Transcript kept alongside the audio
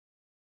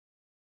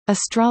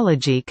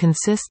Astrology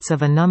consists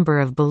of a number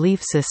of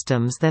belief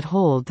systems that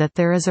hold that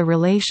there is a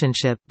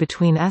relationship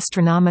between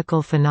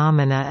astronomical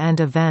phenomena and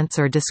events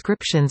or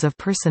descriptions of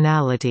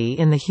personality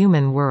in the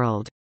human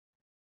world.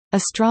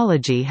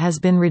 Astrology has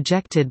been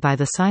rejected by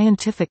the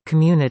scientific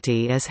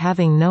community as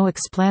having no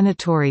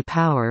explanatory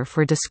power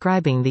for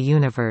describing the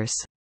universe.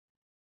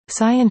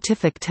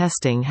 Scientific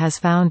testing has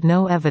found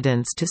no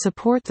evidence to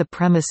support the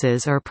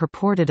premises or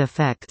purported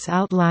effects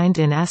outlined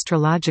in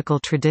astrological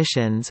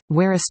traditions.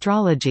 Where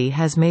astrology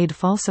has made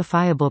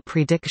falsifiable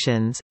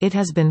predictions, it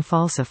has been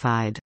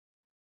falsified.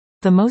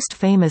 The most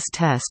famous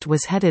test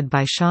was headed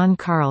by Sean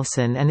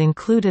Carlson and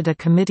included a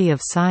committee of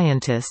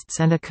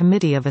scientists and a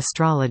committee of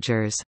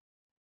astrologers.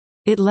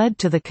 It led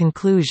to the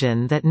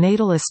conclusion that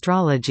natal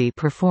astrology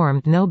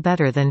performed no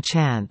better than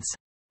chance.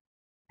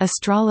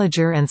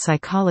 Astrologer and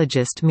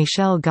psychologist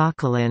Michel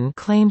Gauquelin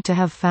claimed to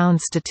have found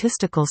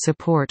statistical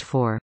support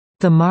for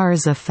the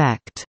Mars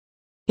effect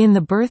in the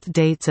birth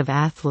dates of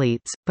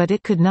athletes, but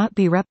it could not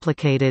be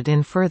replicated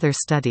in further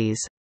studies.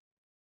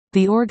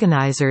 The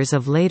organizers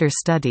of later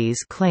studies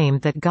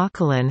claimed that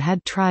Gauquelin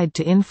had tried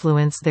to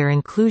influence their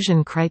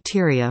inclusion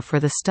criteria for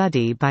the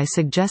study by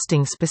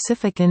suggesting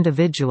specific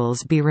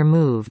individuals be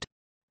removed.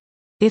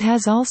 It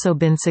has also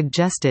been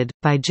suggested,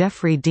 by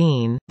Jeffrey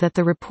Dean, that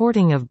the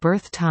reporting of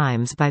birth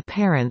times by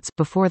parents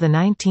before the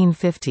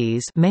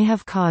 1950s may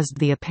have caused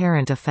the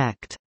apparent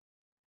effect.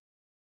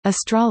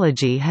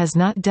 Astrology has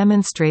not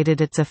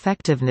demonstrated its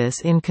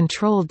effectiveness in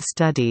controlled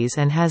studies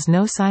and has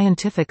no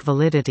scientific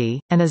validity,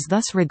 and is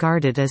thus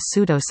regarded as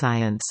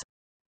pseudoscience.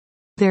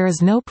 There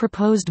is no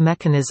proposed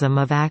mechanism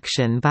of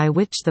action by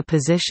which the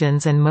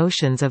positions and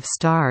motions of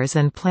stars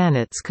and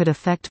planets could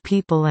affect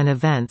people and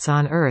events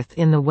on Earth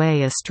in the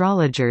way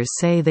astrologers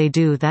say they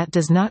do that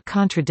does not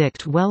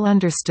contradict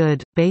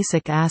well-understood,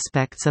 basic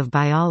aspects of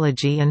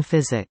biology and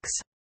physics.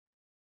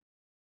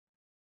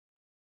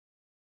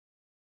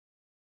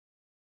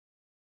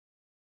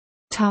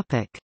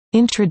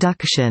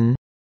 Introduction.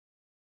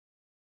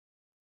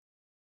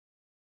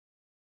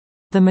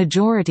 The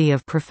majority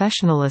of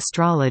professional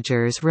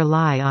astrologers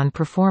rely on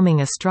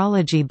performing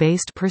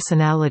astrology-based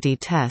personality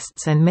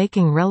tests and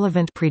making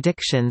relevant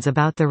predictions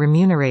about the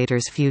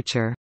remunerator's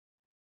future.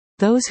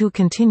 Those who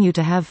continue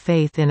to have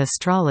faith in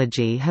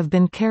astrology have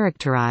been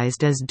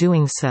characterized as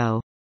doing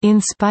so,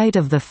 in spite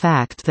of the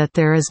fact that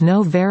there is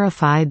no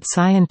verified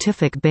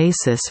scientific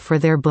basis for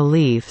their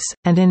beliefs,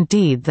 and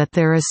indeed that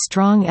there is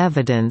strong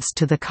evidence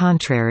to the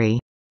contrary.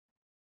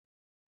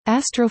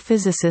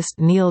 Astrophysicist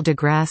Neil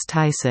deGrasse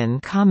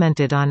Tyson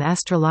commented on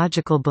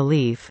astrological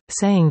belief,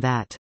 saying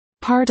that,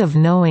 "Part of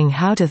knowing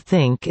how to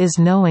think is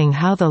knowing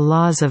how the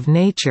laws of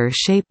nature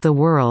shape the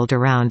world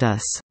around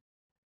us.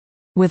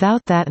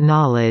 Without that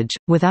knowledge,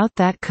 without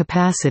that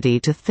capacity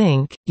to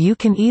think, you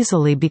can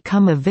easily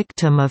become a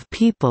victim of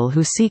people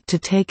who seek to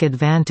take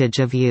advantage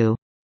of you."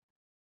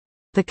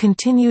 The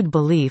continued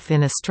belief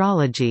in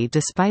astrology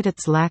despite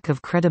its lack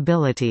of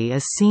credibility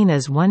is seen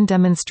as one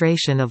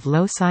demonstration of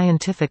low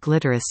scientific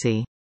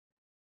literacy.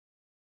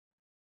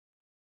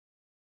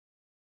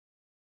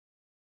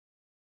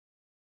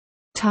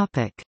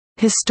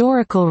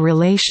 Historical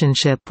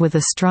relationship with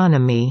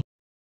astronomy.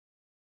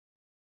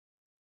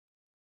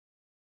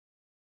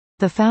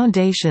 The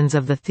foundations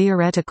of the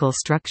theoretical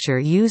structure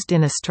used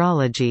in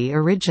astrology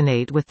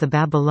originate with the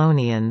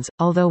Babylonians,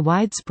 although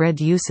widespread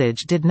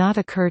usage did not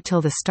occur till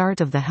the start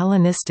of the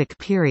Hellenistic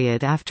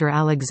period after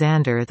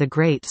Alexander the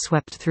Great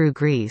swept through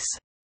Greece.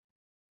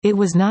 It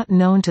was not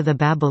known to the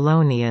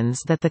Babylonians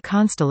that the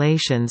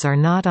constellations are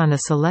not on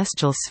a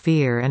celestial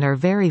sphere and are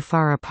very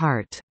far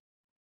apart.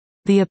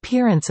 The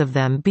appearance of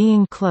them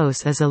being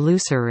close is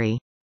illusory.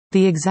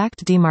 The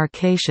exact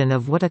demarcation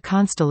of what a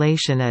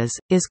constellation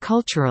is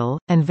cultural,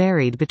 and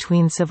varied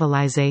between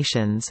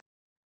civilizations.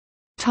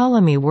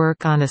 Ptolemy's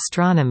work on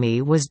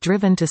astronomy was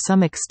driven to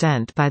some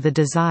extent by the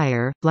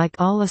desire, like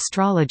all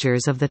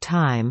astrologers of the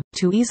time,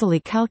 to easily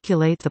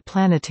calculate the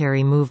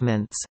planetary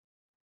movements.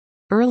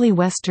 Early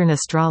Western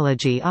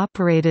astrology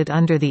operated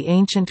under the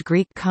ancient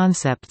Greek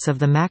concepts of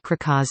the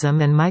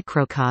macrocosm and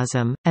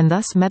microcosm, and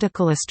thus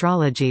medical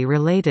astrology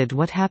related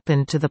what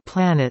happened to the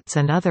planets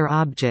and other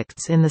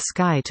objects in the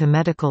sky to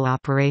medical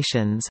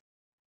operations.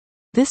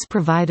 This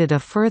provided a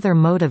further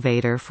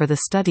motivator for the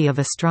study of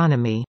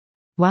astronomy.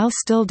 While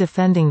still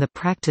defending the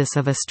practice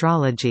of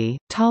astrology,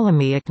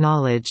 Ptolemy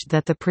acknowledged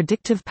that the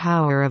predictive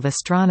power of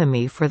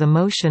astronomy for the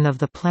motion of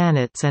the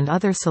planets and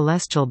other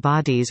celestial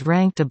bodies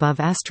ranked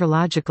above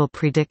astrological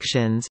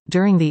predictions.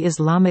 During the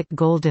Islamic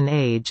Golden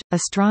Age,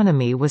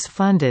 astronomy was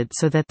funded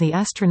so that the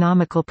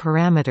astronomical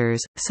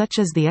parameters, such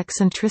as the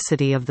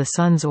eccentricity of the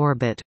Sun's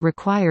orbit,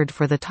 required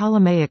for the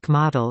Ptolemaic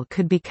model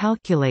could be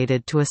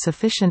calculated to a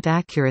sufficient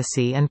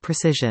accuracy and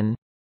precision.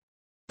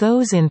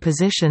 Those in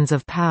positions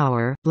of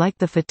power, like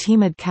the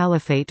Fatimid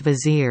Caliphate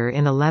vizier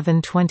in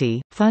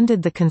 1120,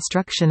 funded the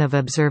construction of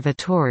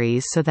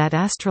observatories so that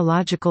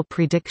astrological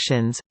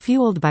predictions,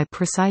 fueled by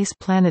precise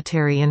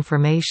planetary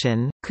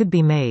information, could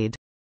be made.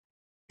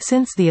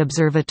 Since the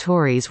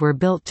observatories were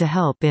built to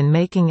help in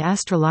making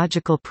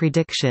astrological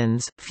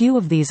predictions, few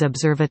of these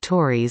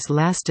observatories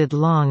lasted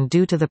long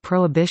due to the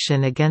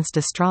prohibition against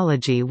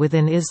astrology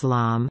within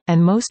Islam,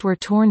 and most were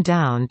torn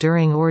down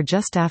during or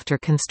just after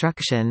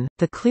construction.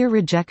 The clear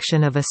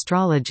rejection of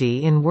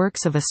astrology in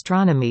works of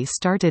astronomy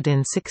started in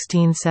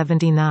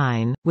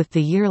 1679, with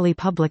the yearly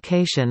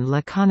publication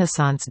La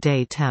Connaissance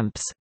des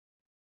Temps.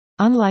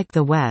 Unlike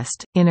the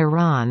West, in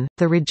Iran,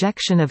 the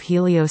rejection of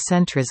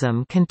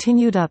heliocentrism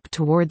continued up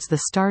towards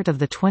the start of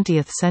the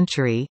 20th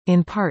century,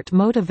 in part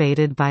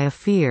motivated by a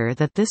fear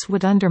that this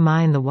would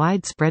undermine the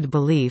widespread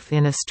belief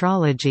in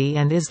astrology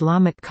and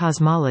Islamic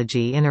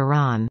cosmology in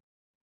Iran.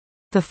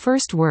 The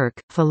first work,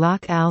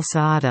 Falak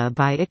al-Sa'ada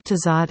by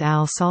Iqtisad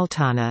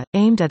al-Sultana,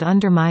 aimed at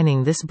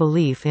undermining this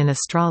belief in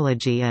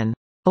astrology and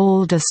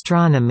old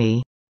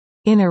astronomy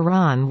in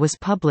Iran, was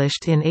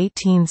published in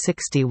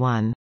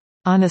 1861.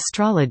 On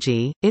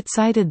astrology, it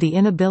cited the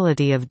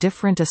inability of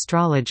different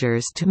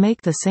astrologers to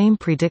make the same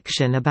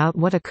prediction about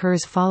what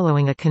occurs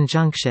following a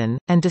conjunction,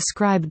 and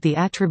described the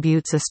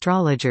attributes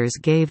astrologers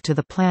gave to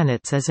the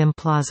planets as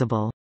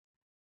implausible.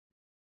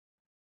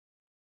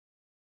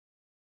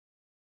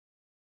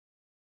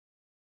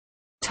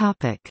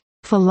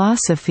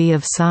 Philosophy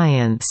of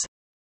science.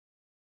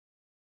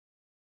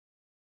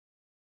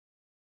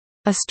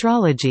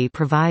 Astrology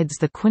provides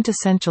the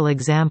quintessential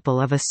example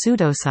of a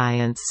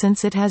pseudoscience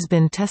since it has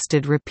been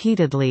tested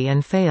repeatedly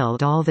and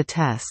failed all the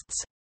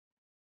tests.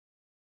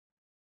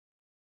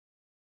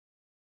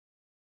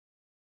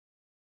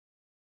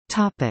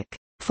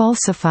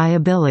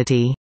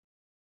 Falsifiability.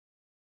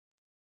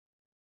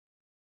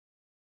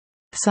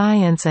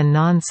 Science and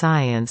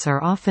non-science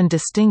are often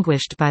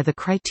distinguished by the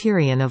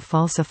criterion of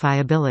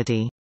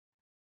falsifiability.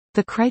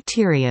 The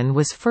criterion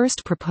was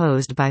first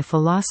proposed by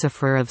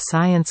philosopher of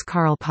science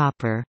Karl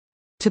Popper.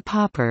 To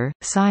Popper,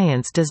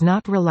 science does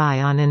not rely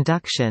on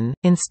induction,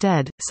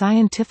 instead,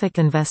 scientific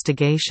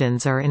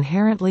investigations are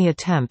inherently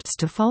attempts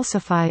to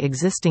falsify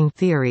existing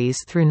theories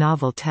through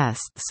novel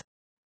tests.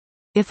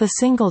 If a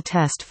single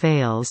test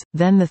fails,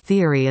 then the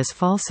theory is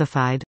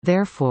falsified.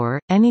 Therefore,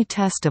 any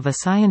test of a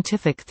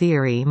scientific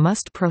theory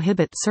must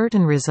prohibit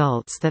certain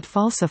results that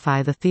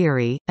falsify the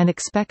theory, and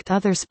expect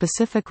other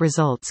specific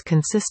results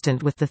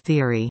consistent with the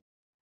theory.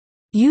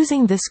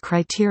 Using this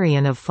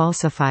criterion of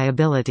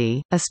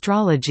falsifiability,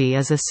 astrology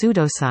is a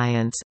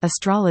pseudoscience.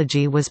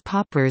 Astrology was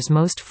Popper's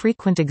most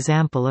frequent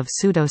example of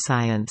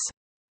pseudoscience.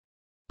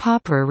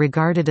 Popper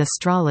regarded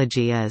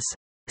astrology as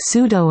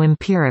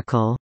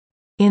pseudo-empirical,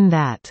 in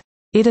that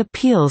it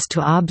appeals to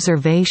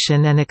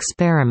observation and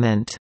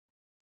experiment,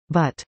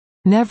 but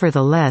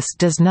nevertheless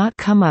does not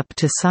come up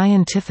to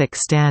scientific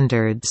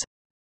standards.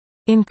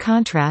 In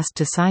contrast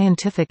to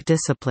scientific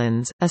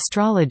disciplines,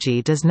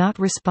 astrology does not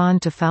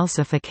respond to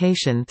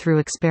falsification through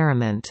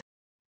experiment.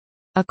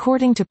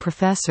 According to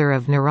Professor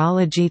of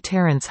Neurology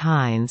Terence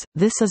Hines,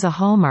 this is a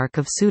hallmark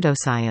of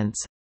pseudoscience.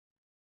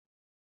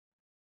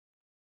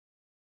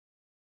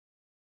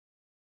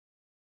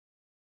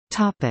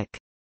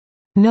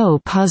 No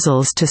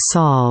puzzles to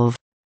solve.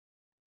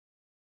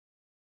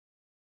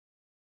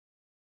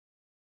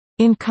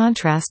 In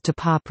contrast to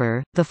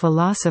Popper, the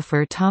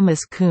philosopher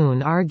Thomas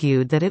Kuhn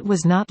argued that it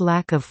was not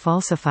lack of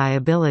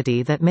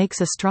falsifiability that makes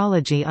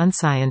astrology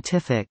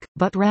unscientific,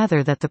 but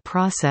rather that the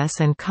process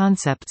and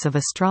concepts of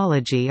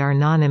astrology are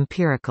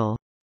non-empirical.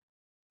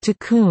 To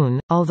Kuhn,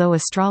 although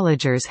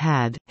astrologers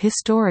had,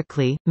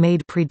 historically,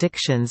 made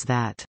predictions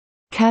that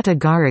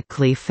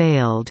categorically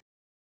failed,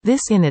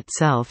 this in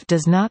itself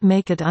does not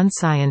make it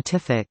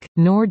unscientific,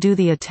 nor do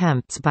the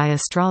attempts by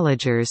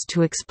astrologers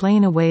to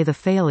explain away the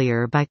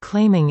failure by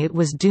claiming it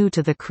was due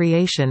to the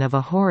creation of a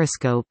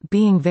horoscope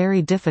being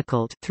very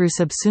difficult through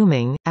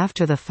subsuming,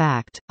 after the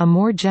fact, a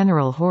more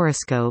general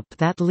horoscope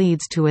that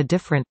leads to a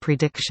different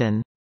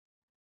prediction.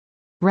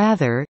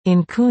 Rather,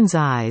 in Kuhn's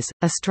eyes,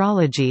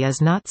 astrology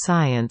is not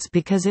science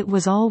because it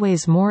was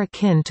always more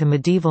akin to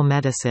medieval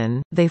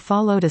medicine. They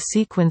followed a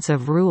sequence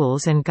of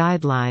rules and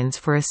guidelines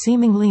for a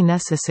seemingly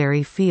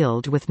necessary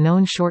field with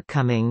known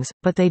shortcomings,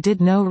 but they did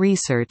no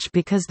research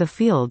because the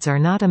fields are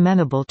not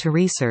amenable to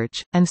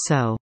research, and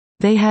so,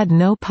 they had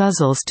no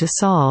puzzles to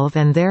solve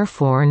and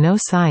therefore no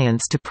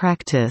science to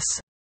practice.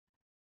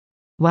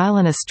 While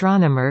an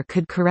astronomer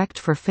could correct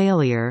for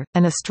failure,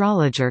 an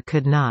astrologer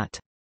could not.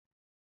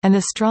 An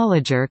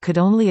astrologer could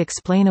only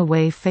explain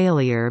away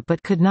failure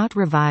but could not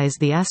revise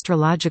the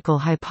astrological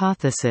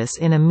hypothesis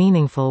in a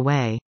meaningful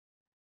way.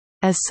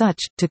 As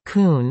such, to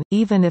Kuhn,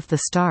 even if the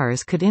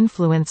stars could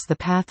influence the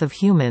path of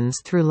humans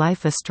through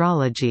life,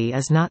 astrology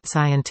is not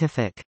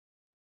scientific.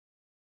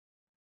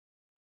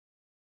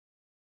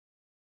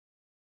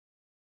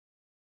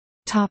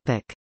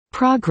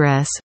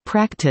 Progress,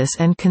 practice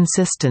and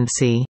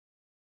consistency.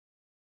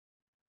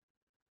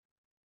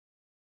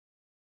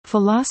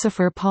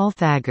 Philosopher Paul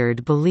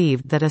Thagard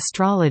believed that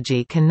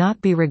astrology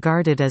cannot be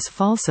regarded as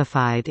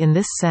falsified in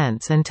this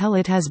sense until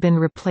it has been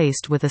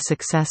replaced with a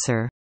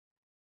successor.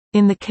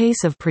 In the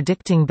case of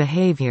predicting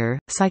behavior,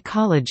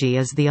 psychology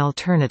is the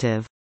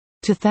alternative.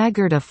 To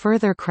Thagard, a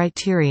further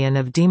criterion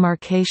of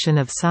demarcation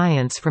of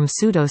science from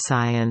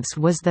pseudoscience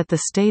was that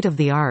the state of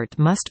the art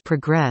must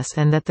progress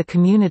and that the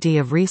community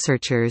of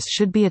researchers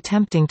should be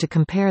attempting to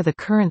compare the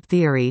current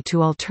theory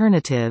to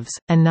alternatives,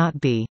 and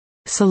not be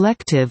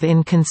selective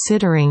in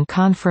considering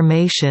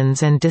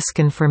confirmations and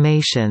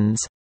disconfirmations.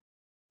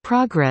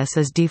 Progress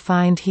is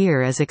defined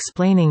here as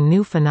explaining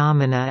new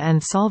phenomena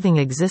and solving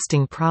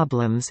existing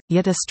problems,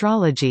 yet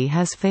astrology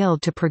has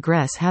failed to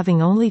progress, having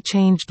only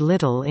changed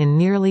little in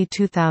nearly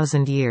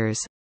 2,000 years.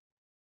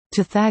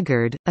 To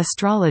Thagard,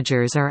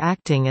 astrologers are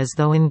acting as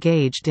though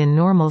engaged in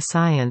normal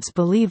science,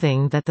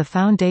 believing that the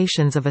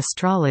foundations of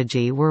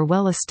astrology were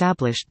well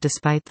established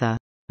despite the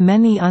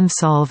many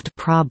unsolved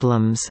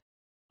problems,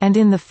 and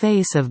in the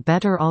face of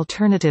better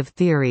alternative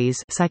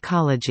theories,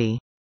 psychology.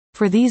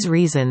 For these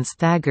reasons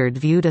Thagard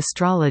viewed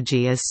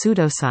astrology as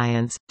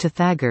pseudoscience. To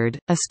Thagard,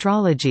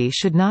 astrology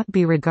should not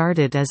be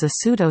regarded as a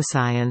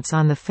pseudoscience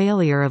on the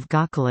failure of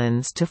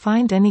Gauquelins to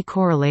find any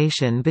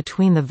correlation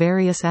between the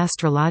various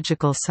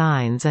astrological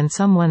signs and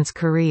someone's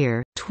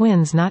career,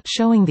 twins not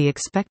showing the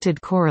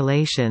expected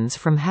correlations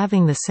from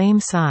having the same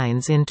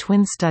signs in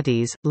twin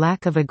studies,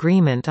 lack of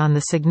agreement on the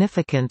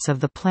significance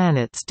of the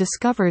planets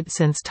discovered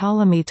since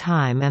Ptolemy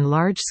time, and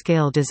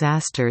large-scale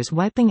disasters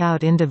wiping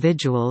out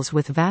individuals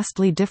with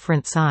vastly different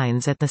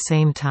signs at the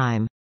same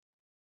time.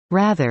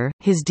 Rather,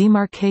 his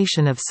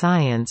demarcation of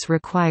science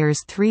requires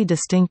three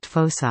distinct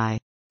foci: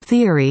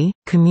 theory,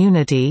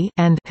 community,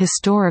 and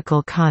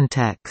historical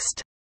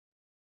context.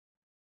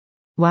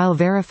 While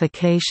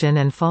verification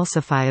and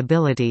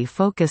falsifiability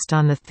focused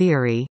on the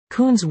theory,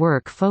 Kuhn's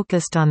work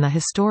focused on the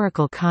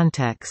historical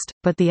context,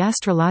 but the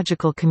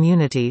astrological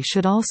community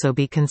should also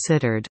be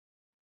considered.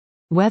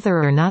 Whether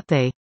or not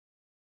they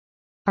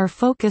are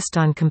focused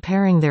on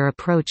comparing their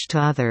approach to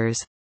others,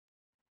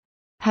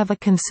 have a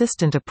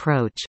consistent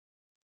approach,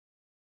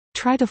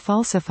 try to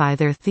falsify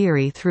their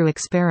theory through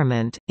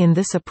experiment. In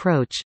this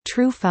approach,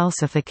 true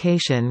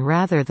falsification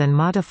rather than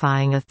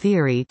modifying a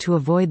theory to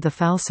avoid the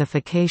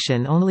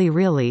falsification only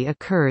really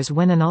occurs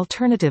when an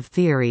alternative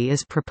theory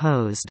is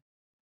proposed.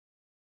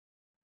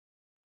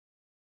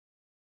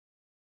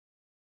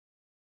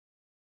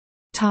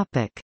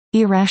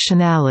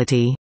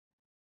 Irrationality.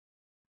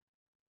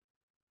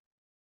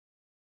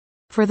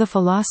 For the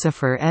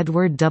philosopher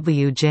Edward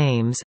W.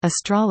 James,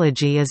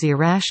 astrology is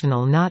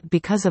irrational not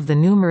because of the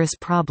numerous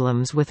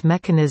problems with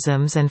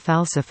mechanisms and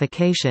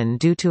falsification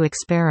due to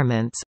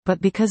experiments,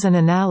 but because an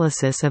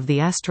analysis of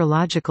the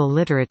astrological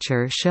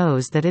literature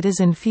shows that it is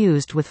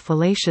infused with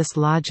fallacious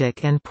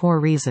logic and poor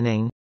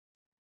reasoning.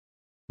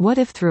 What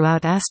if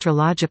throughout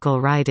astrological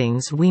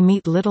writings we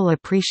meet little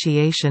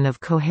appreciation of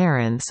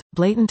coherence,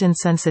 blatant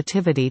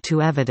insensitivity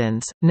to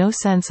evidence, no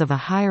sense of a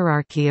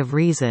hierarchy of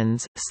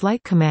reasons,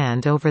 slight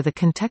command over the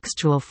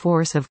contextual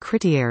force of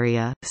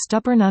criteria,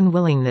 stubborn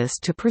unwillingness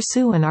to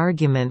pursue an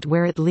argument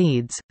where it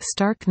leads,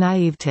 stark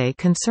naivete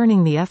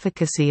concerning the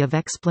efficacy of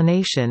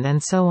explanation,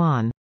 and so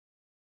on?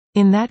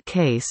 In that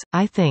case,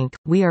 I think,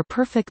 we are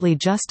perfectly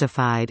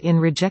justified in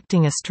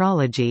rejecting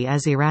astrology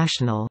as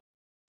irrational.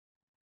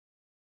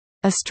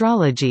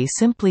 Astrology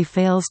simply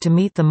fails to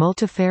meet the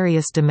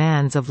multifarious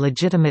demands of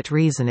legitimate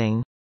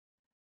reasoning.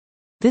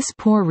 This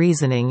poor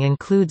reasoning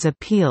includes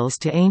appeals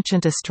to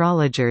ancient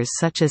astrologers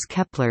such as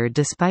Kepler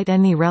despite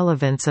any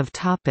relevance of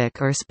topic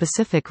or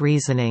specific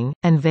reasoning,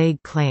 and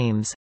vague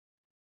claims.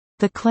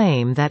 The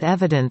claim that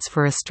evidence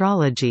for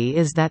astrology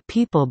is that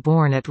people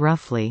born at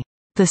roughly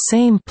the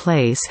same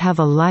place have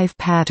a life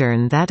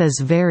pattern that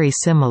is very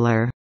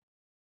similar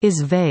is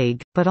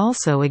vague, but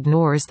also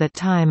ignores that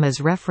time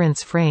is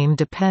reference frame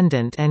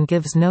dependent and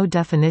gives no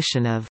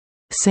definition of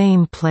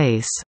same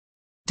place,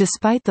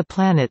 despite the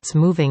planets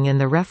moving in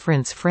the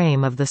reference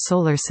frame of the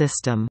Solar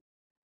System.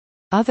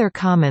 Other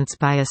comments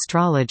by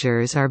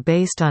astrologers are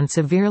based on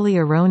severely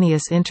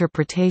erroneous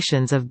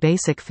interpretations of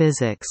basic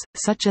physics,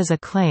 such as a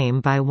claim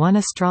by one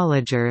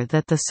astrologer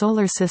that the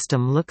Solar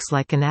System looks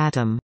like an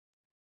atom.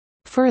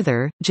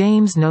 Further,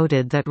 James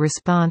noted that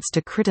response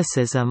to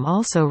criticism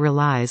also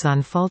relies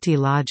on faulty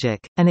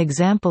logic, an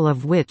example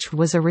of which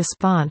was a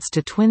response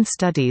to twin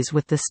studies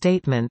with the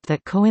statement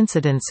that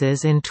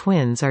coincidences in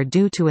twins are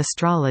due to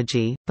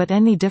astrology, but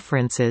any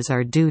differences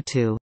are due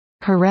to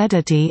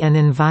heredity and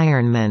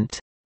environment,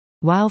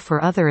 while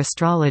for other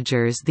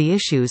astrologers the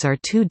issues are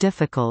too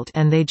difficult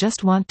and they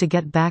just want to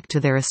get back to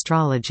their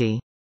astrology.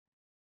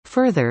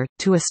 Further,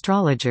 to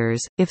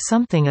astrologers, if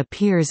something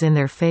appears in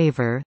their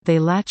favor, they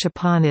latch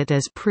upon it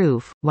as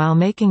proof, while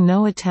making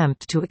no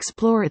attempt to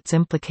explore its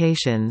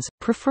implications,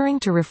 preferring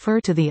to refer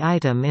to the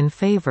item in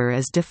favor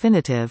as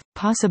definitive.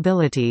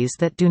 Possibilities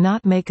that do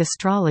not make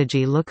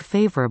astrology look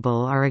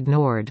favorable are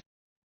ignored.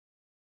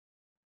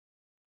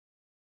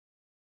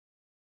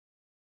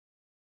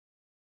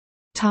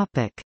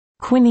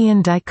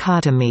 Quinean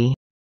dichotomy.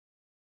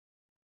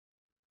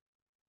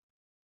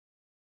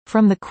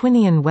 From the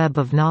Quinean web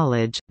of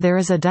knowledge, there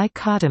is a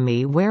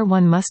dichotomy where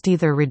one must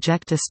either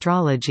reject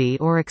astrology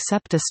or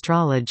accept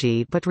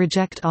astrology but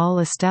reject all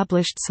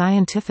established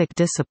scientific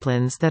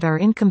disciplines that are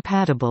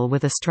incompatible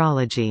with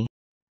astrology.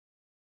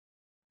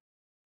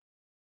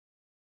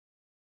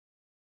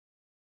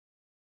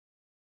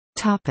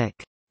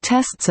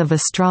 Tests of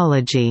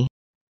astrology.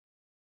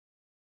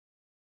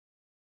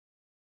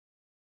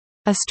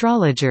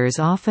 Astrologers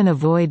often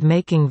avoid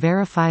making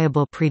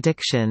verifiable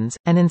predictions,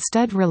 and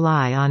instead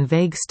rely on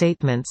vague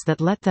statements that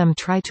let them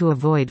try to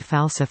avoid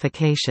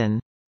falsification.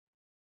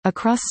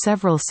 Across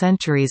several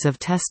centuries of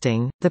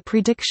testing, the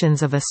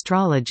predictions of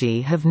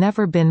astrology have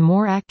never been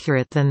more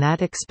accurate than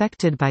that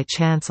expected by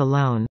chance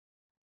alone.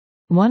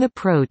 One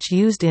approach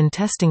used in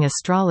testing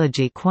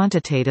astrology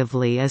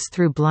quantitatively is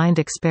through blind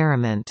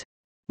experiment.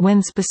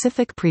 When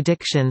specific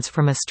predictions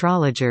from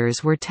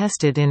astrologers were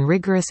tested in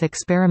rigorous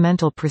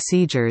experimental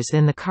procedures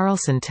in the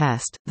Carlson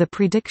test, the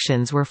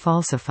predictions were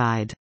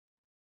falsified.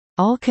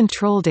 All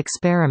controlled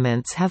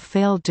experiments have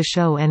failed to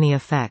show any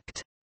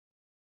effect.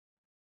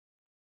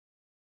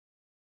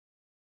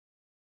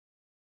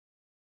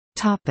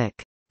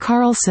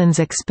 Carlson's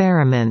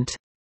experiment.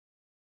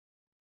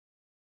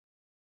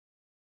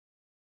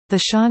 The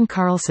Sean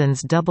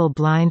Carlson's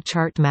double-blind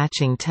chart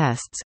matching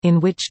tests, in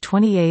which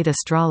 28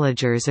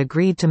 astrologers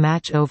agreed to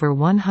match over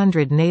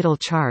 100 natal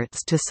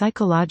charts to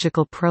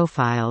psychological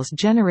profiles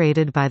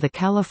generated by the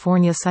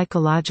California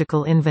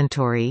Psychological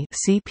Inventory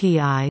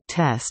 (CPI)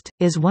 test,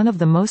 is one of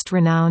the most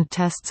renowned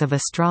tests of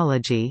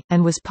astrology,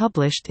 and was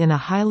published in a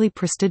highly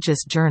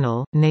prestigious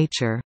journal,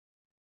 Nature.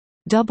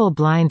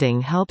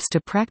 Double-blinding helps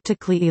to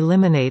practically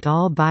eliminate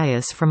all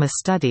bias from a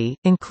study,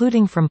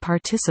 including from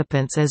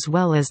participants as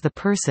well as the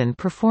person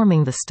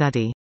performing the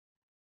study.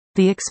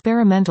 The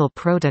experimental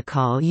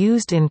protocol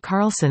used in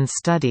Carlson's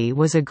study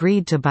was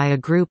agreed to by a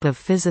group of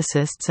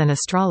physicists and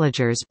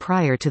astrologers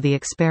prior to the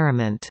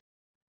experiment.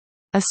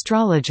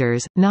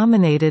 Astrologers,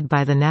 nominated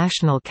by the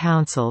National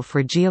Council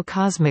for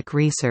Geocosmic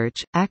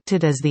Research,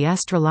 acted as the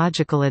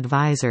astrological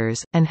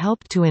advisors, and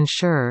helped to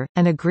ensure,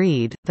 and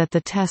agreed, that the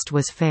test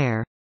was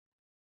fair.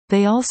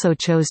 They also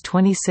chose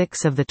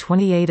 26 of the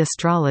 28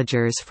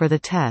 astrologers for the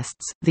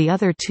tests, the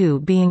other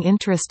 2 being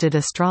interested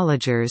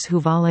astrologers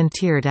who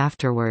volunteered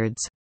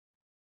afterwards.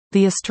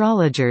 The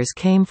astrologers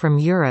came from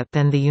Europe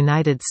and the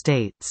United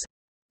States.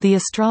 The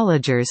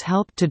astrologers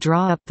helped to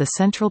draw up the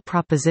central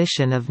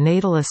proposition of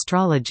natal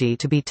astrology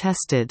to be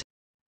tested.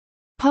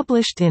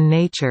 Published in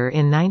Nature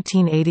in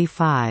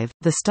 1985,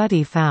 the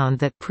study found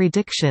that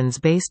predictions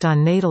based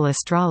on natal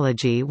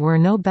astrology were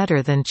no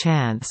better than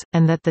chance,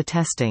 and that the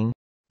testing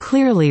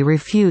clearly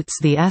refutes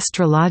the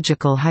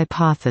astrological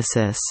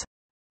hypothesis.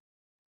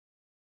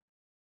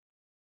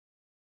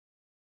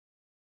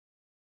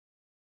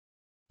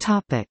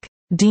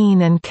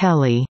 Dean and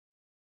Kelly.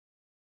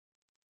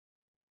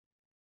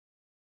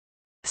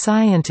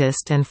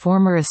 Scientist and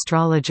former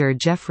astrologer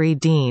Jeffrey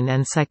Dean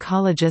and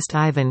psychologist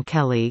Ivan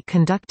Kelly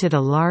conducted a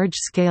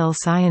large-scale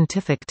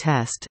scientific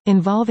test,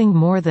 involving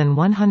more than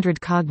 100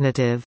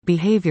 cognitive,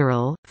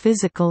 behavioral,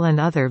 physical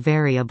and other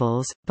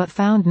variables, but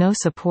found no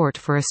support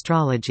for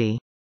astrology.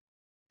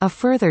 A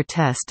further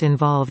test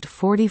involved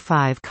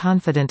 45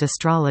 confident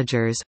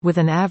astrologers, with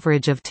an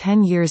average of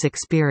 10 years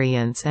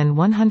experience and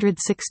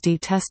 160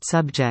 test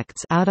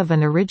subjects out of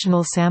an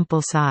original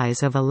sample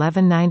size of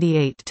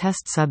 1198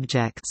 test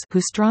subjects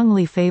who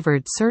strongly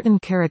favored certain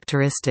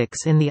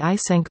characteristics in the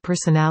Eysenck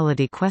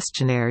personality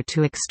questionnaire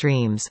to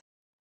extremes.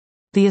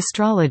 The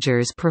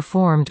astrologers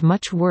performed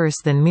much worse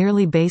than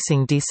merely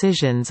basing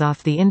decisions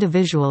off the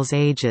individual's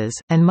ages,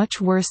 and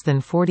much worse than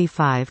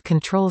 45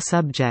 control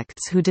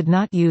subjects who did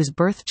not use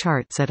birth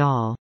charts at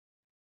all.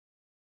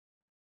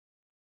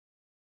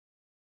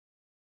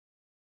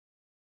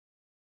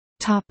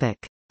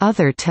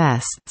 Other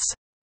tests.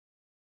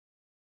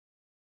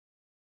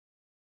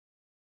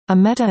 A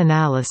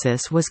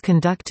meta-analysis was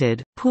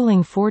conducted,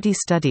 pooling 40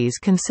 studies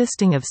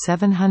consisting of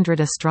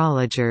 700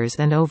 astrologers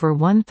and over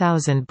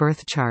 1,000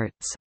 birth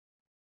charts.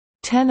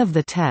 10 of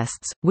the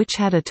tests, which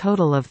had a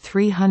total of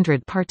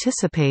 300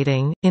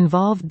 participating,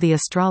 involved the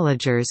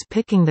astrologers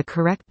picking the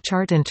correct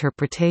chart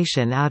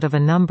interpretation out of a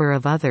number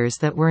of others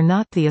that were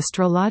not the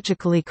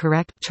astrologically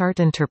correct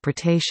chart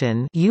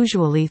interpretation,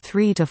 usually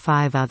 3 to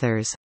 5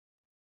 others.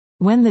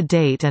 When the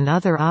date and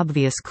other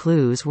obvious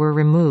clues were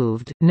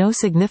removed, no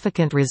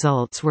significant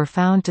results were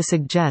found to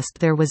suggest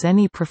there was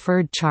any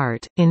preferred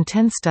chart. In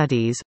 10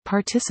 studies,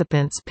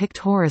 participants picked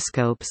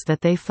horoscopes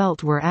that they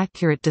felt were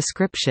accurate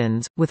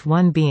descriptions, with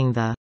one being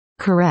the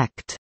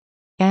correct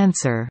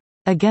answer.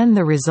 Again,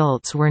 the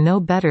results were no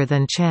better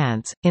than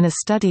chance. In a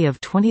study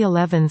of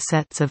 2011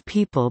 sets of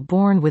people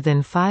born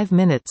within 5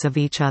 minutes of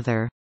each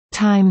other,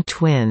 time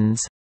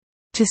twins,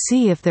 to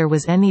see if there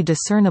was any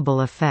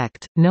discernible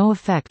effect, no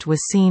effect was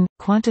seen.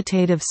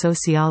 Quantitative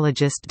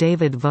sociologist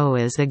David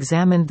Voas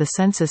examined the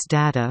census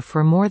data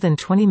for more than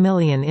 20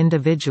 million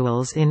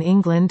individuals in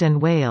England and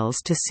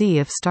Wales to see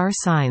if star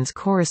signs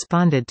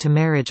corresponded to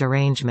marriage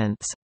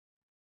arrangements.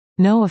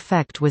 No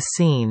effect was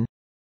seen.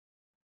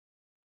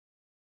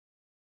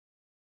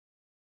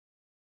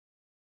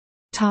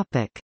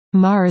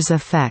 Mars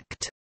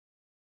effect.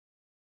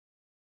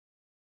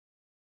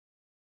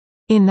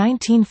 In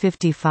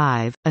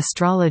 1955,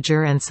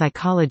 astrologer and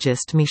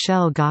psychologist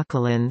Michel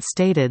Gauquelin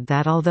stated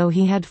that although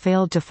he had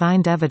failed to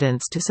find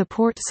evidence to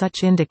support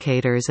such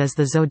indicators as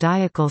the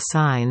zodiacal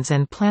signs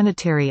and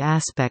planetary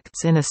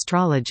aspects in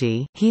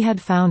astrology, he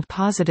had found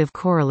positive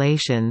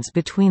correlations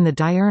between the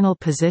diurnal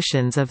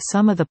positions of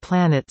some of the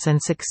planets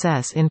and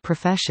success in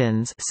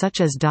professions such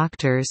as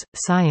doctors,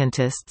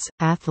 scientists,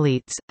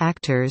 athletes,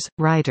 actors,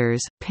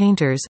 writers,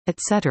 painters,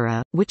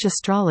 etc., which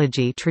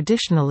astrology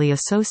traditionally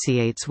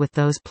associates with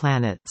those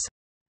planets.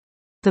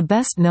 The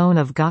best known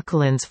of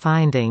Gauquelin's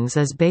findings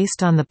is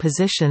based on the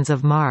positions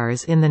of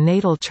Mars in the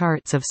natal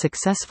charts of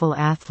successful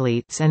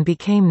athletes and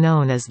became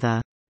known as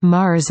the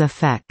Mars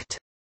effect.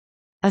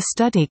 A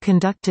study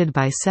conducted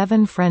by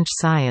 7 French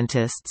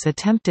scientists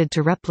attempted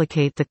to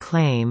replicate the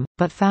claim,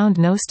 but found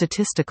no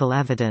statistical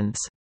evidence.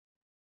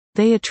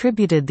 They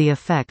attributed the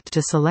effect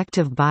to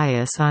selective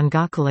bias on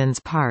Gauquelin's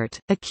part,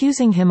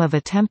 accusing him of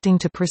attempting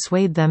to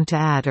persuade them to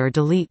add or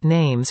delete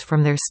names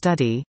from their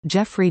study.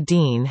 Jeffrey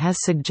Dean has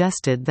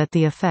suggested that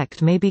the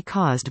effect may be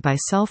caused by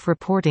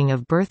self-reporting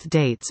of birth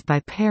dates by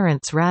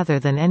parents rather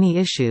than any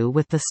issue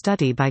with the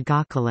study by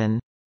Gauquelin.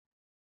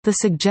 The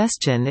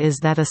suggestion is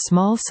that a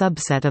small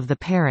subset of the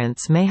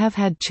parents may have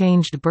had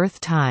changed birth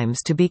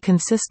times to be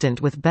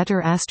consistent with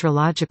better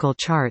astrological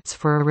charts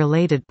for a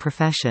related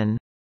profession.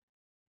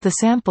 The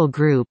sample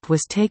group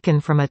was taken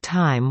from a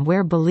time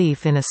where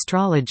belief in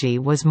astrology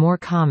was more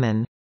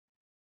common.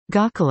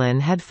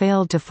 Gauquelin had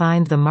failed to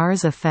find the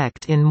Mars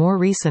effect in more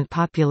recent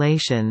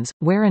populations,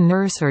 where a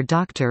nurse or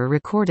doctor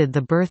recorded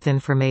the birth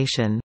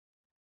information.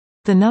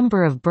 The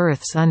number of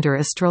births under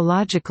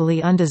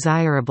astrologically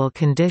undesirable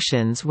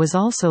conditions was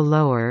also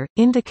lower,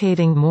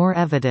 indicating more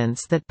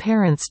evidence that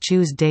parents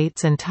choose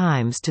dates and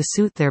times to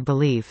suit their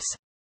beliefs.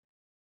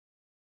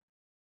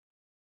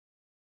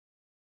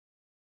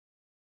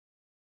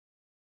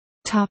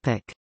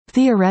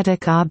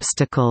 Theoretic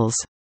obstacles.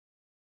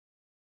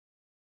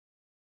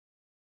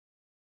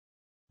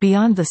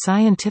 Beyond the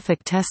scientific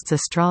tests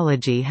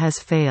astrology has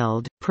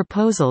failed,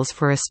 proposals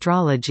for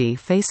astrology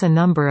face a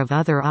number of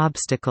other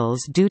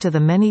obstacles due to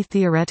the many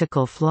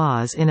theoretical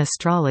flaws in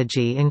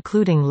astrology,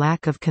 including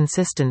lack of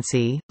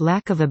consistency,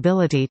 lack of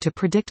ability to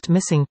predict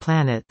missing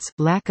planets,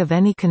 lack of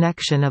any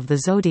connection of the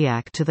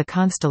zodiac to the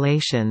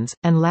constellations,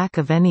 and lack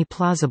of any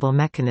plausible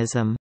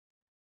mechanism.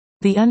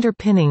 The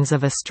underpinnings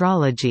of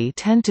astrology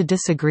tend to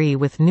disagree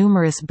with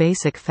numerous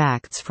basic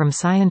facts from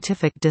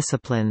scientific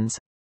disciplines.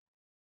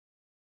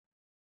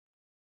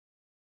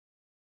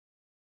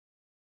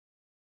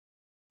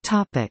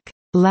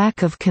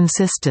 Lack of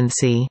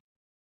consistency.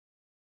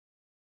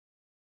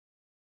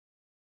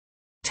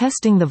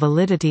 Testing the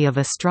validity of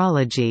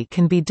astrology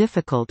can be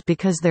difficult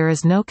because there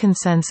is no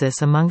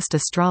consensus amongst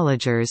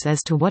astrologers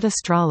as to what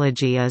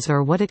astrology is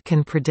or what it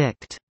can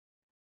predict.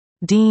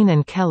 Dean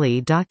and Kelly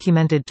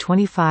documented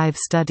 25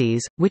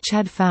 studies, which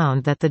had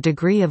found that the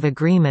degree of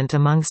agreement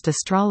amongst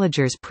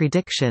astrologers'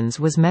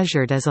 predictions was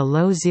measured as a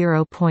low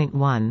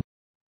 0.1.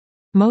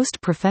 Most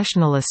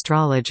professional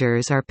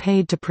astrologers are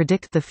paid to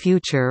predict the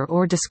future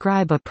or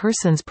describe a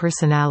person's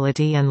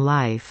personality and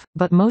life,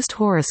 but most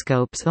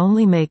horoscopes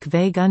only make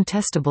vague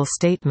untestable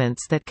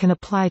statements that can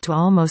apply to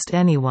almost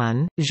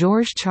anyone.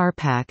 Georges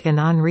Charpak and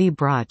Henri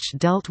Broch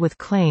dealt with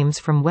claims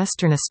from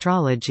Western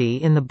astrology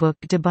in the book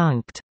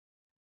Debunked.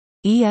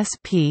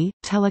 ESP,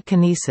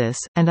 telekinesis,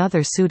 and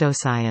other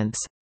pseudoscience.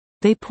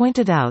 They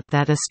pointed out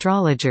that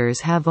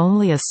astrologers have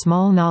only a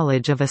small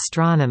knowledge of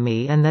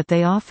astronomy and that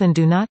they often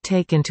do not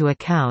take into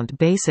account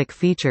basic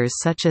features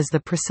such as the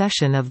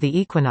precession of the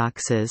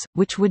equinoxes,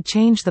 which would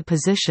change the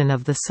position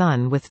of the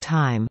Sun with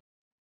time.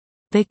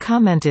 They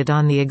commented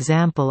on the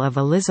example of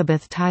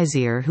Elizabeth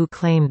Tizier, who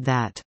claimed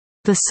that,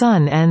 "The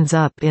Sun ends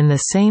up in the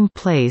same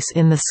place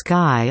in the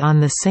sky on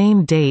the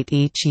same date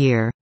each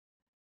year,"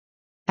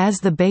 as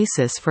the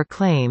basis for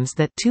claims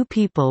that two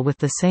people with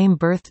the same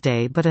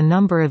birthday but a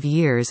number of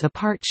years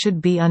apart should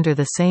be under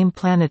the same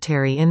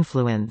planetary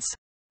influence.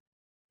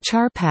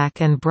 Charpak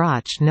and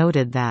Broch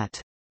noted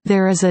that,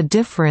 "There is a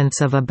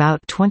difference of about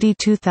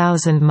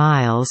 22,000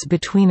 miles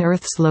between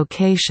Earth's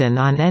location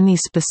on any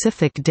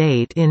specific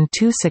date in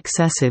 2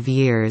 successive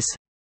years,"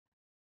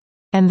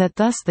 and that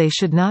thus they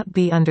should not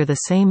be under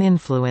the same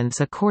influence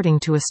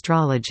according to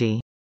astrology.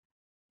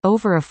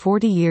 Over a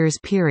 40 years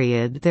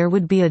period there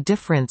would be a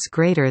difference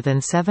greater than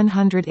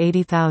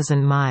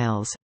 780,000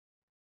 miles.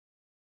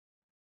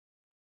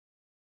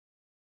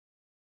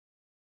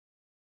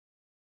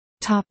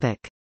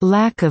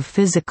 Lack of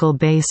physical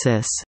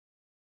basis.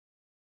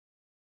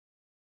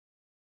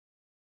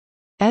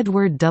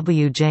 Edward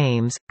W.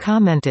 James,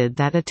 commented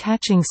that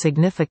attaching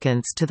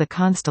significance to the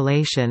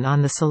constellation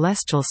on the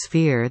celestial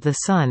sphere the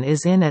Sun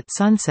is in at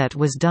sunset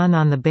was done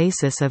on the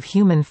basis of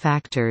human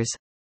factors.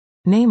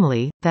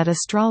 Namely, that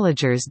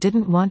astrologers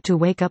didn't want to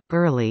wake up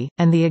early,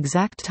 and the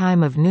exact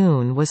time of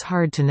noon was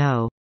hard to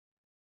know.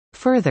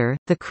 Further,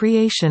 the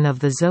creation of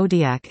the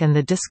zodiac and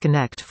the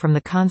disconnect from the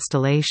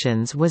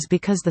constellations was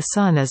because the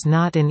Sun is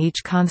not in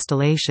each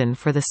constellation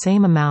for the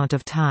same amount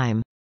of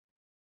time.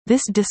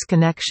 This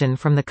disconnection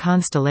from the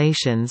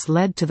constellations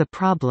led to the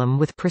problem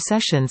with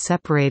precession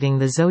separating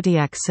the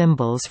zodiac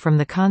symbols from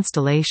the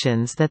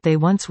constellations that they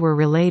once were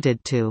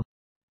related to.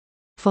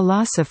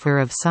 Philosopher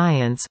of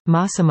science,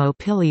 Massimo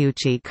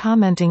Pigliucci,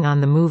 commenting on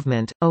the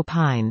movement,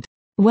 opined,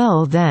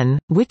 "Well then,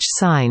 which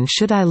sign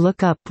should I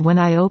look up when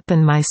I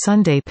open my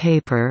Sunday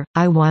paper,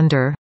 I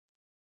wonder?"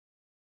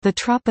 The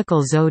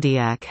tropical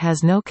zodiac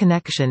has no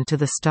connection to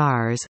the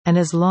stars, and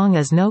as long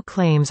as no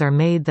claims are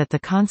made that the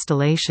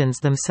constellations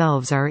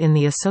themselves are in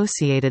the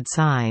associated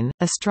sign,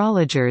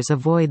 astrologers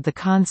avoid the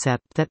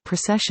concept that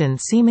precession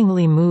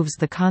seemingly moves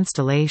the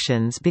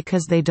constellations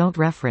because they don't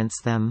reference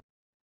them.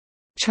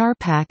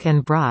 Charpak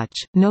and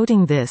Brach,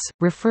 noting this,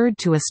 referred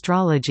to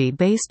astrology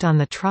based on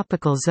the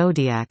tropical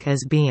zodiac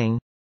as being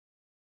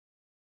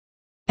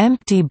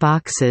empty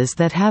boxes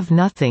that have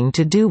nothing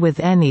to do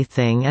with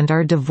anything and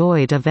are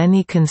devoid of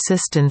any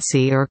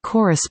consistency or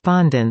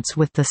correspondence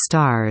with the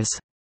stars.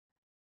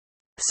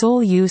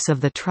 Sole use of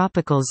the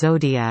tropical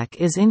zodiac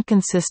is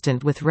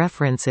inconsistent with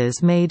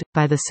references made,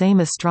 by the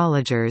same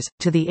astrologers,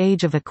 to the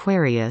age of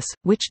Aquarius,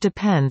 which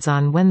depends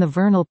on when the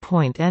vernal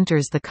point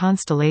enters the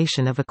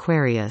constellation of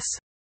Aquarius.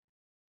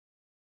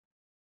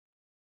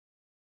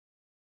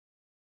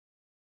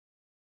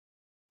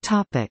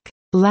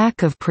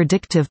 Lack of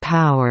predictive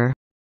power.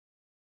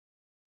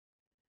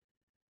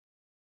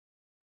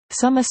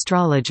 Some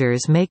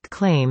astrologers make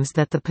claims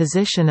that the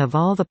position of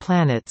all the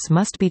planets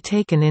must be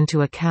taken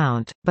into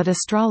account, but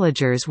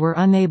astrologers were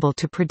unable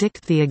to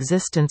predict the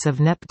existence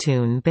of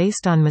Neptune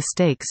based on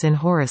mistakes in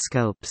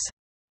horoscopes.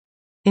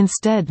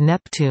 Instead,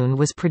 Neptune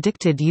was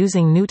predicted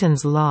using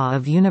Newton's law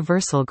of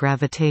universal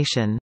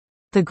gravitation.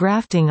 The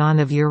grafting on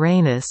of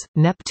Uranus,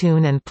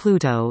 Neptune and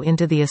Pluto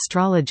into the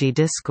astrology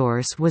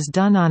discourse was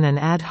done on an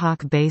ad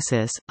hoc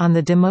basis. On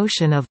the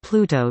demotion of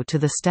Pluto to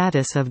the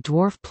status of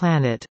dwarf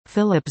planet,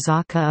 Philip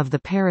Zaka of the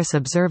Paris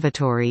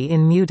Observatory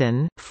in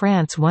Meudon,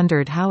 France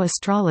wondered how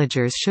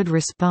astrologers should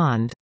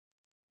respond.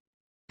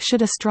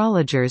 Should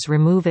astrologers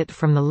remove it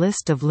from the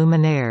list of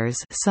luminaires,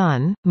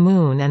 Sun,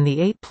 Moon and the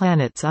 8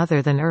 planets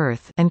other than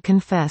Earth, and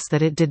confess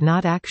that it did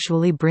not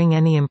actually bring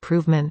any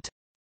improvement?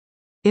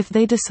 If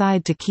they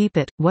decide to keep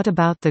it, what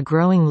about the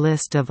growing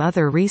list of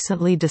other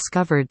recently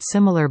discovered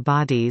similar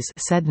bodies,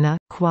 Sedna,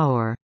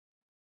 Quaoar,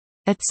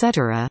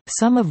 etc.,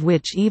 some of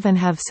which even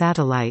have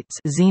satellites,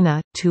 Xena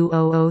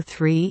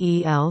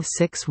 2003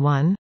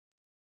 EL61?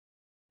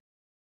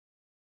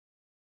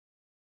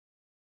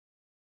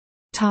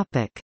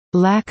 Topic: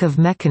 Lack of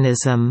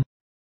mechanism.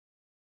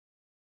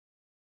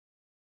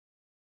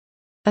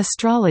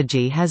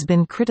 Astrology has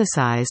been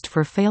criticized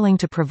for failing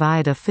to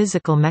provide a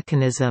physical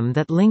mechanism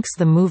that links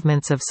the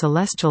movements of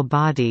celestial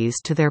bodies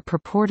to their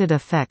purported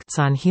effects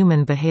on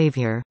human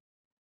behavior.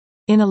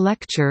 In a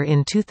lecture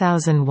in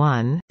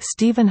 2001,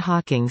 Stephen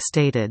Hawking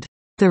stated,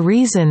 "The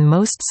reason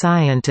most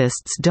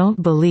scientists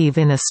don't believe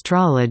in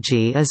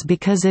astrology is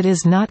because it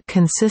is not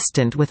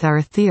consistent with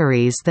our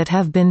theories that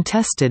have been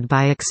tested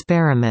by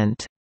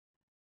experiment."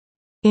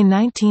 In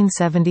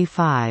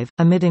 1975,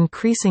 amid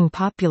increasing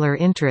popular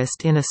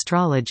interest in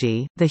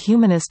astrology, The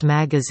Humanist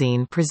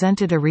magazine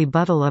presented a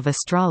rebuttal of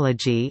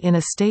astrology in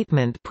a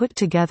statement put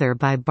together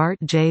by Bart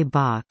J.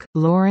 Bach,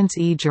 Lawrence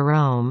E.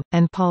 Jerome,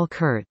 and Paul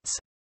Kurtz.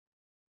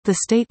 The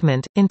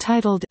statement,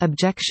 entitled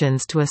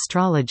Objections to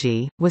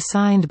Astrology, was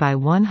signed by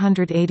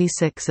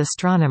 186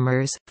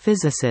 astronomers,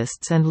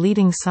 physicists and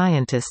leading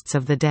scientists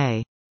of the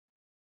day.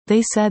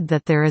 They said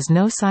that there is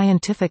no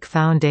scientific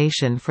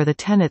foundation for the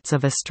tenets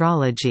of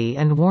astrology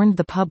and warned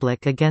the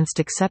public against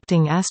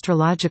accepting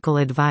astrological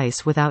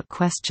advice without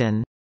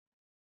question.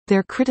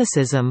 Their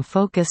criticism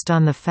focused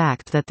on the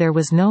fact that there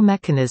was no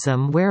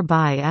mechanism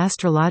whereby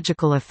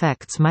astrological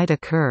effects might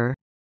occur.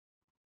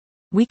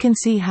 We can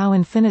see how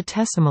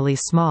infinitesimally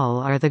small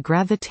are the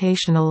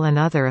gravitational and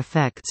other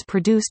effects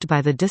produced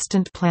by the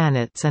distant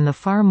planets and the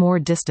far more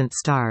distant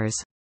stars.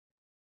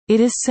 It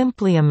is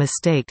simply a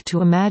mistake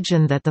to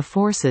imagine that the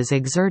forces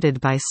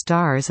exerted by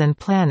stars and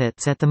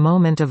planets at the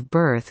moment of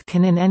birth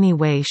can in any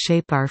way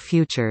shape our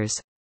futures.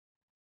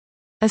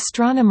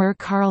 Astronomer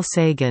Carl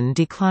Sagan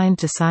declined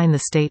to sign the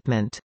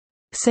statement.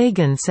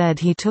 Sagan said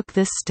he took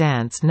this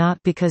stance not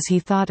because he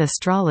thought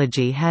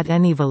astrology had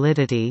any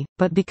validity,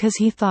 but because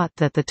he thought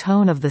that the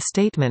tone of the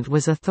statement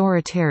was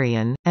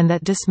authoritarian, and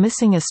that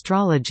dismissing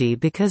astrology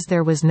because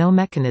there was no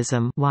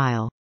mechanism,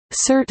 while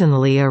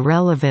certainly a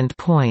relevant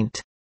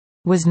point,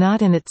 was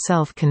not in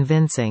itself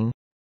convincing.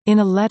 In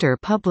a letter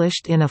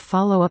published in a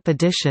follow-up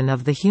edition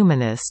of The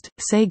Humanist,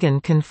 Sagan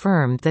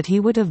confirmed that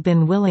he would have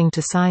been willing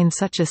to sign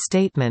such a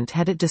statement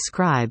had it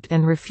described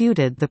and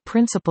refuted the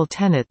principal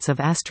tenets of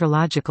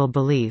astrological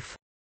belief.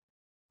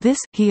 This,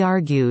 he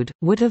argued,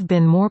 would have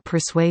been more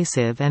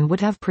persuasive and would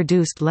have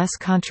produced less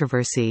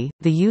controversy.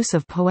 The use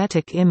of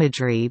poetic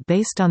imagery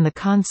based on the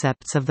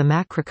concepts of the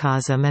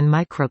macrocosm and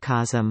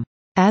microcosm,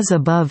 as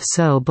above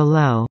so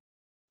below,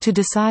 to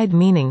decide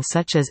meaning,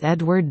 such as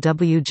Edward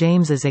W.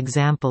 James's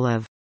example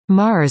of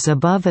Mars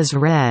above is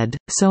red,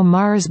 so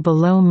Mars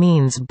below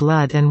means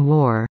blood and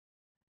war,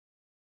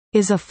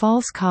 is a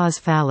false cause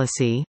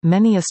fallacy.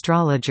 Many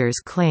astrologers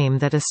claim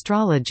that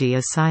astrology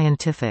is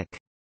scientific.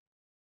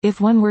 If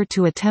one were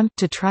to attempt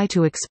to try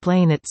to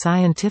explain it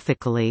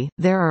scientifically,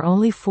 there are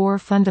only four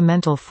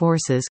fundamental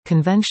forces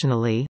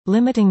conventionally,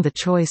 limiting the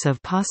choice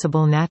of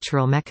possible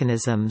natural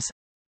mechanisms.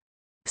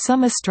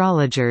 Some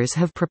astrologers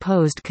have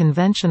proposed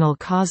conventional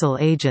causal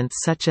agents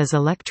such as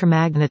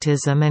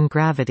electromagnetism and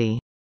gravity.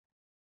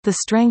 The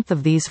strength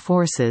of these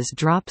forces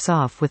drops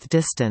off with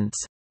distance.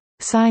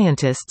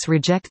 Scientists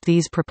reject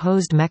these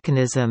proposed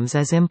mechanisms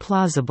as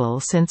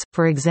implausible since,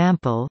 for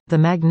example, the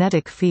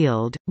magnetic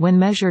field, when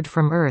measured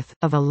from Earth,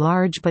 of a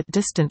large but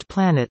distant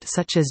planet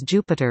such as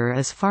Jupiter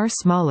is far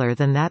smaller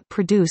than that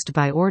produced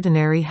by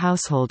ordinary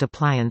household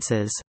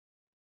appliances.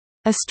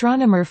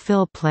 Astronomer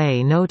Phil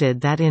Plait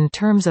noted that in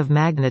terms of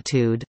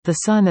magnitude, the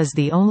Sun is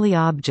the only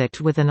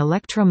object with an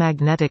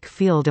electromagnetic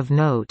field of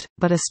note,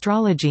 but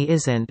astrology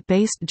isn't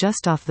based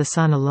just off the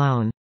Sun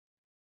alone.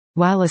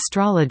 While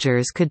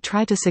astrologers could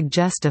try to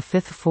suggest a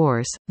fifth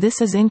force,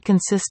 this is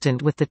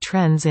inconsistent with the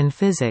trends in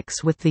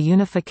physics with the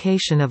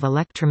unification of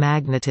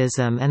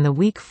electromagnetism and the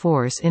weak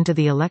force into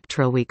the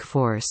electroweak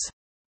force.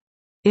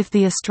 If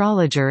the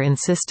astrologer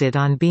insisted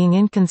on being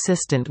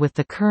inconsistent with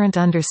the current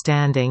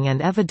understanding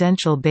and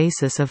evidential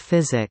basis of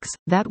physics,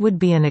 that would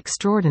be an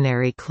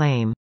extraordinary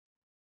claim.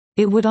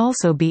 It would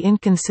also be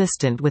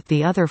inconsistent with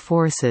the other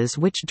forces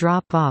which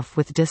drop off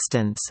with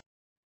distance.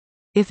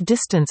 If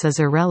distance is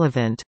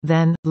irrelevant,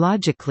 then,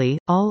 logically,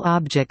 all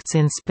objects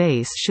in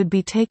space should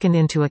be taken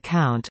into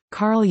account.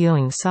 Carl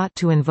Jung sought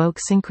to invoke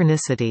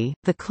synchronicity,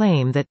 the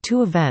claim that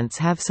two events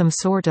have some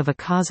sort of a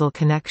causal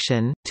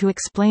connection, to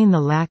explain the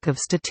lack of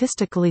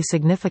statistically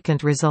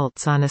significant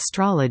results on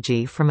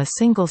astrology from a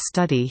single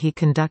study he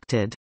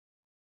conducted.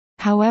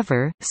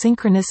 However,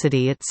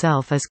 synchronicity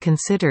itself is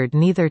considered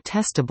neither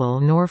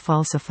testable nor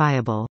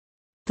falsifiable.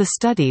 The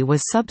study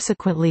was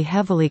subsequently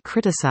heavily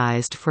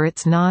criticized for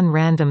its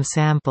non-random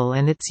sample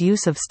and its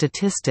use of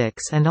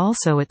statistics and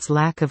also its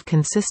lack of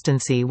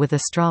consistency with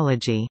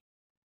astrology.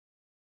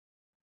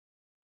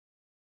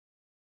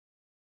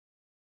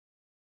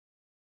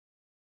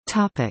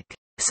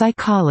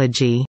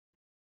 Psychology.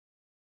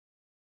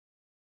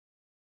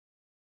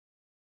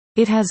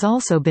 It has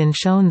also been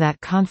shown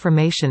that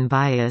confirmation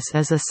bias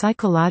is a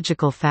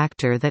psychological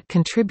factor that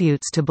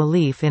contributes to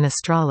belief in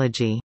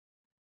astrology.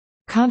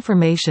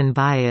 Confirmation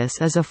bias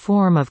is a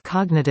form of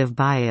cognitive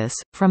bias.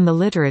 From the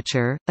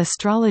literature,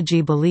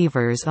 astrology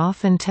believers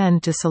often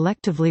tend to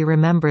selectively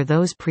remember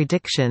those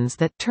predictions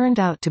that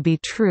turned out to be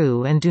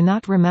true and do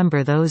not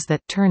remember those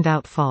that turned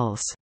out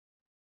false.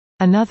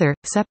 Another,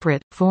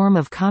 separate, form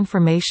of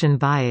confirmation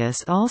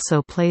bias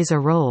also plays a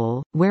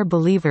role, where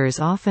believers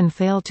often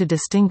fail to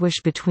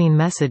distinguish between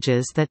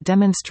messages that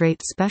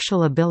demonstrate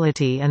special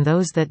ability and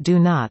those that do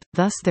not.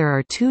 Thus there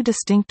are two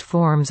distinct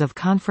forms of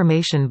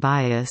confirmation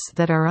bias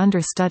that are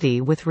under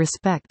study with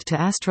respect to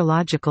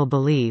astrological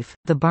belief.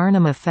 The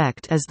Barnum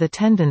effect is the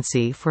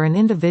tendency for an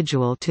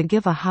individual to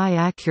give a high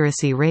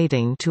accuracy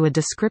rating to a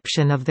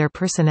description of their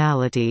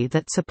personality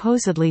that's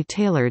supposedly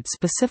tailored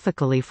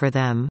specifically for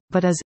them,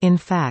 but is, in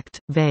fact,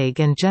 vague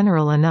and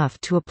general enough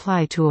to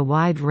apply to a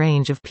wide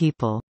range of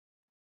people.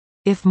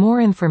 If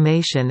more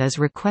information is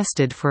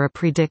requested for a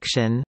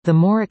prediction, the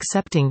more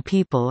accepting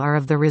people are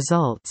of the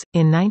results.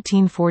 In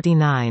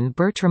 1949,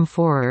 Bertram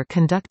Forer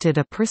conducted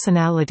a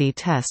personality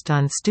test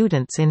on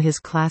students in his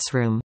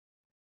classroom.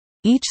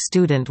 Each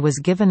student was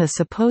given a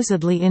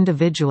supposedly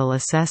individual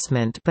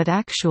assessment, but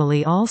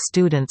actually all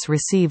students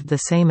received the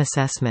same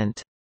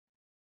assessment.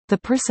 The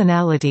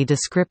personality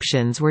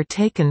descriptions were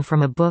taken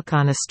from a book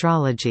on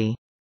astrology.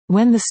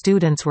 When the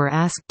students were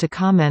asked to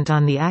comment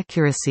on the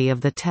accuracy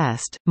of the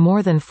test,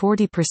 more than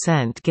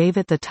 40% gave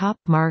it the top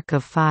mark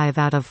of 5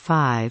 out of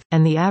 5,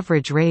 and the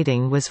average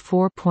rating was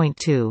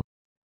 4.2.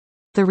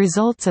 The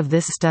results of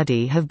this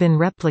study have been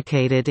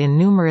replicated in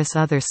numerous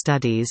other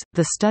studies.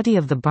 The study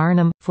of the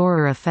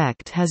Barnum-Forer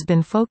effect has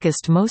been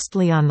focused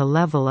mostly on the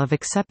level of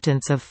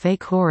acceptance of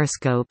fake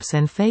horoscopes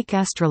and fake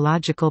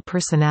astrological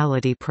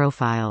personality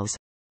profiles.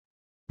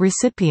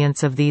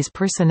 Recipients of these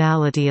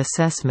personality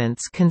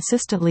assessments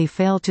consistently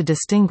fail to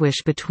distinguish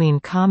between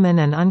common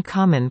and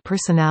uncommon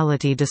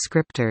personality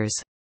descriptors.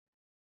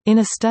 In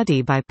a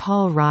study by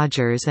Paul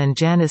Rogers and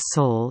Janice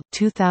Soul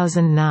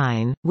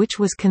 2009, which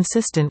was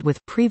consistent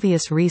with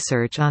previous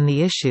research on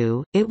the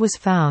issue, it was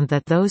found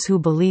that those who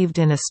believed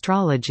in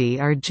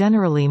astrology are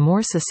generally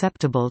more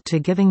susceptible to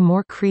giving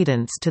more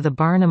credence to the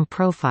Barnum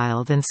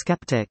profile than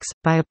skeptics.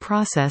 By a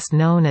process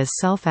known as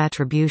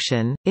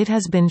self-attribution, it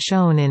has been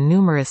shown in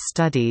numerous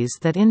studies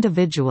that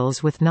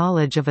individuals with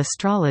knowledge of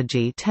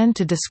astrology tend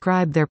to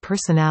describe their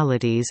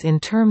personalities in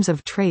terms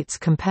of traits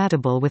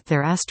compatible with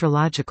their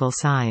astrological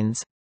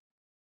signs.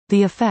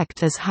 The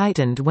effect is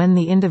heightened when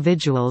the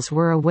individuals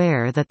were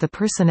aware that the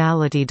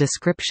personality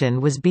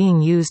description was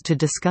being used to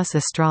discuss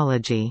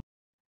astrology.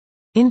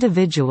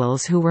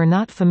 Individuals who were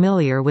not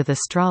familiar with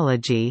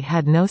astrology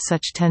had no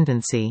such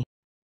tendency.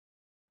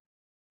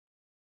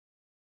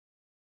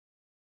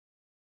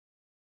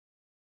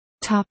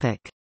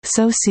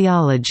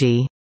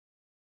 Sociology.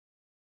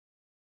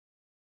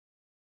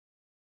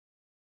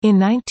 In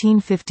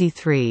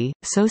 1953,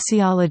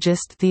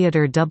 sociologist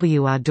Theodor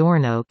W.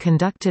 Adorno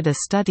conducted a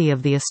study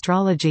of the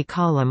astrology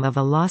column of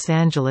a Los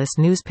Angeles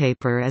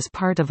newspaper as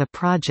part of a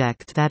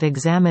project that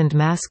examined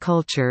mass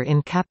culture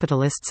in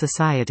capitalist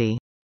society.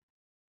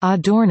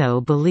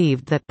 Adorno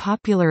believed that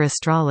popular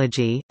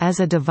astrology, as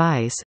a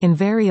device,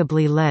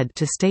 invariably led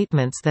to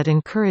statements that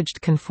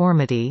encouraged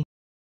conformity,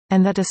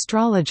 and that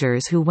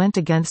astrologers who went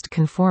against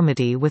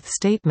conformity with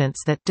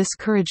statements that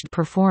discouraged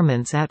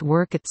performance at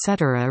work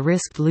etc.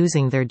 risked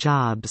losing their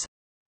jobs.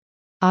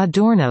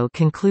 Adorno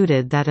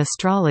concluded that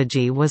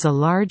astrology was a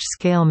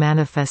large-scale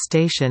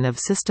manifestation of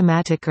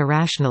systematic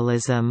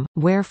irrationalism,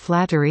 where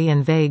flattery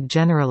and vague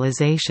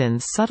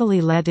generalizations subtly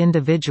led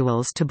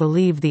individuals to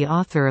believe the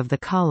author of the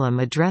column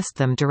addressed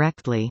them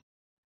directly.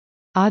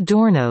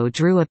 Adorno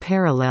drew a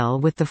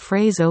parallel with the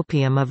phrase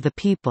opium of the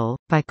people,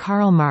 by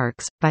Karl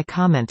Marx, by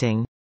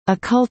commenting,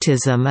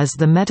 "Occultism is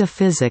the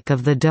metaphysic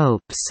of the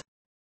dopes.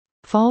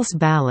 False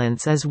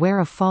balance is where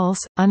a false,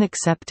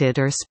 unaccepted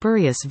or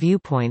spurious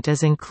viewpoint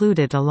is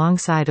included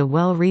alongside a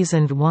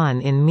well-reasoned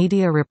one in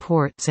media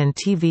reports and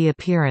TV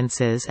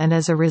appearances, and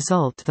as a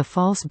result the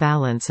false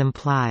balance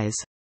implies,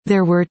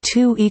 'There were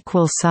two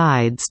equal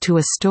sides to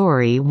a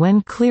story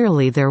when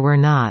clearly there were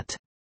not.'"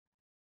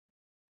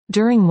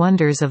 During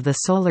Wonders of the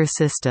Solar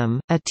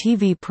System, a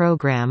TV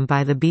program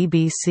by the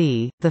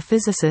BBC, the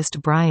physicist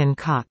Brian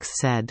Cox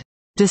said,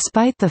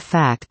 "Despite the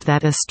fact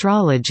that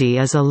astrology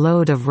is a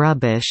load of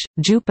rubbish,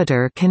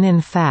 Jupiter can in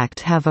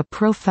fact have a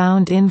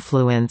profound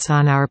influence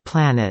on our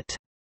planet.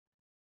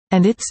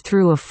 And it's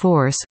through a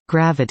force,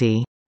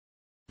 gravity."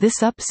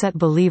 This upset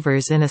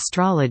believers in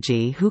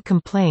astrology who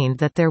complained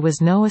that there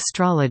was no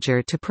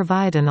astrologer to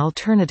provide an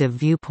alternative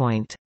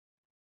viewpoint.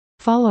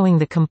 Following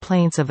the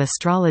complaints of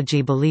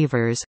astrology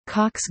believers,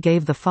 Cox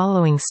gave the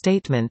following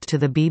statement to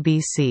the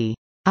BBC.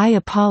 "I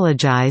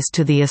apologize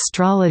to the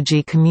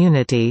astrology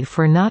community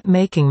for not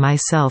making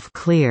myself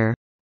clear.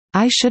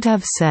 I should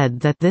have said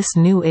that this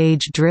New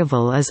Age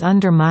drivel is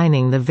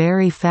undermining the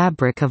very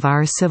fabric of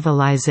our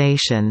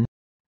civilization."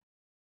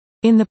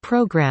 In the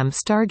program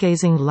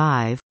Stargazing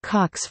Live,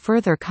 Cox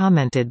further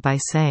commented by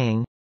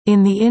saying,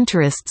 "In the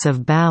interests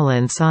of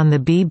balance on the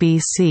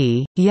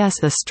BBC,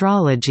 yes,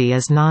 astrology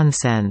is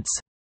nonsense."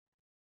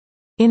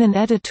 In an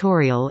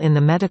editorial in the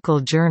medical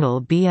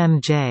journal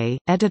BMJ,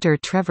 editor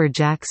Trevor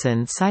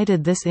Jackson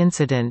cited this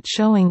incident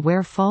showing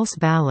where false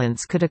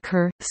balance could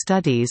occur.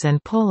 Studies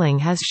and polling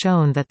has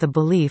shown that the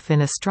belief in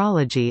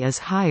astrology is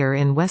higher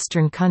in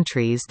Western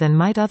countries than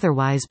might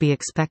otherwise be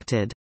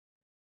expected.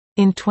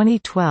 In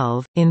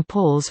 2012, in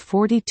polls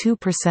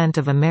 42%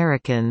 of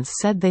Americans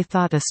said they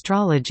thought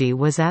astrology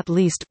was at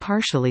least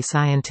partially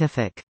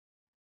scientific.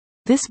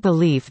 This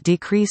belief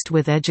decreased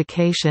with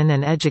education,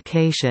 and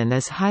education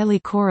is highly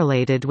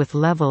correlated with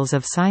levels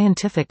of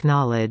scientific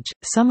knowledge.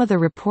 Some of the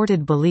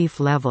reported belief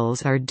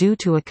levels are due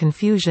to a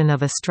confusion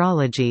of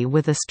astrology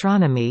with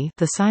astronomy,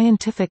 the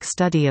scientific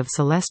study of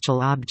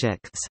celestial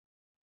objects.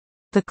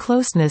 The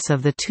closeness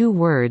of the two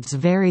words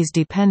varies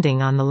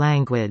depending on the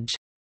language.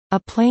 A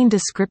plain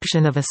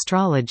description of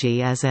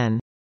astrology as an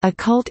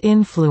occult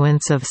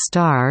influence of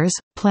stars,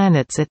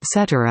 planets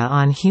etc.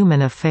 on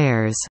human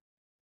affairs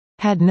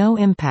had no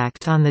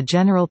impact on the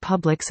general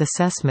public's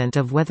assessment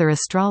of whether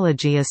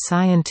astrology is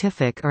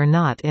scientific or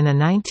not in a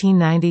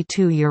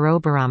 1992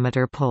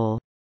 Eurobarometer poll.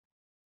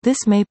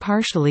 This may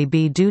partially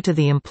be due to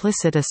the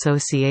implicit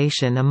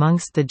association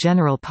amongst the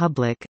general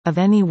public, of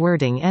any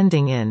wording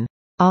ending in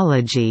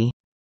 «ology»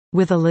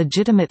 with a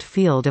legitimate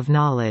field of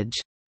knowledge.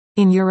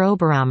 In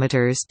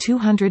Eurobarometers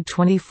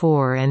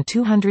 224 and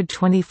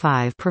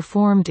 225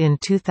 performed in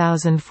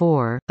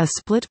 2004, a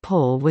split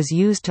poll was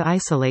used to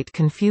isolate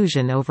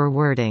confusion over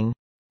wording.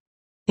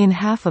 In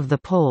half of the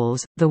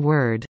polls, the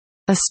word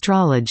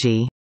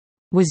 «astrology»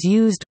 was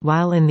used,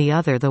 while in the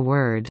other the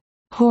word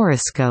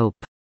 «horoscope»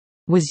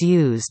 was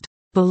used.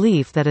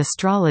 Belief that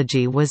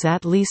astrology was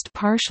at least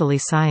partially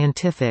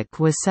scientific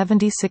was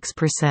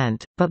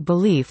 76%, but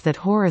belief that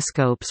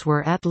horoscopes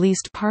were at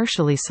least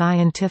partially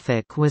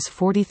scientific was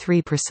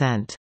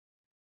 43%.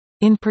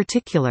 In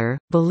particular,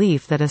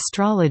 belief that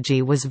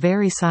astrology was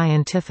very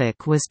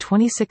scientific was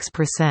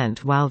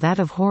 26%, while that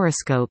of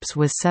horoscopes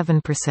was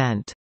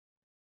 7%.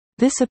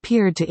 This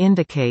appeared to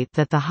indicate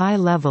that the high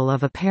level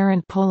of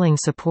apparent polling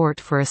support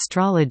for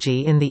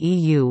astrology in the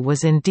EU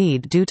was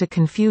indeed due to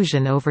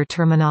confusion over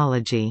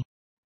terminology.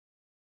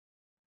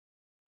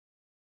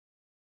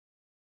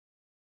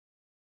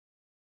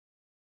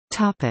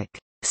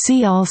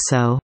 See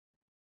also: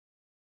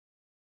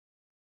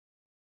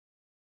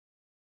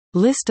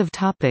 List of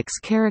topics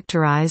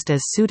characterized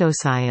as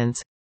pseudoscience,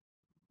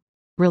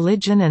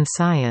 Religion and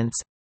science.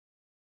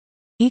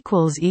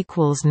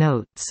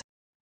 Notes